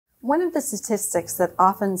One of the statistics that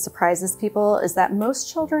often surprises people is that most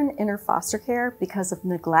children enter foster care because of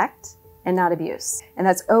neglect and not abuse. And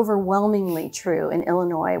that's overwhelmingly true in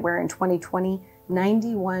Illinois, where in 2020,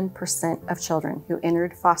 91% of children who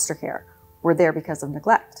entered foster care were there because of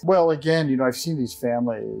neglect. Well, again, I've seen these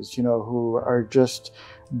families, who are just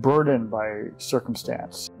burdened by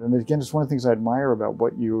circumstance. And again, it's one of the things I admire about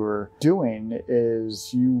what you were doing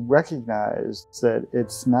is you recognize that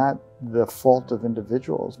it's not the fault of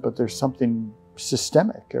individuals, but there's something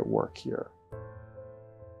systemic at work here.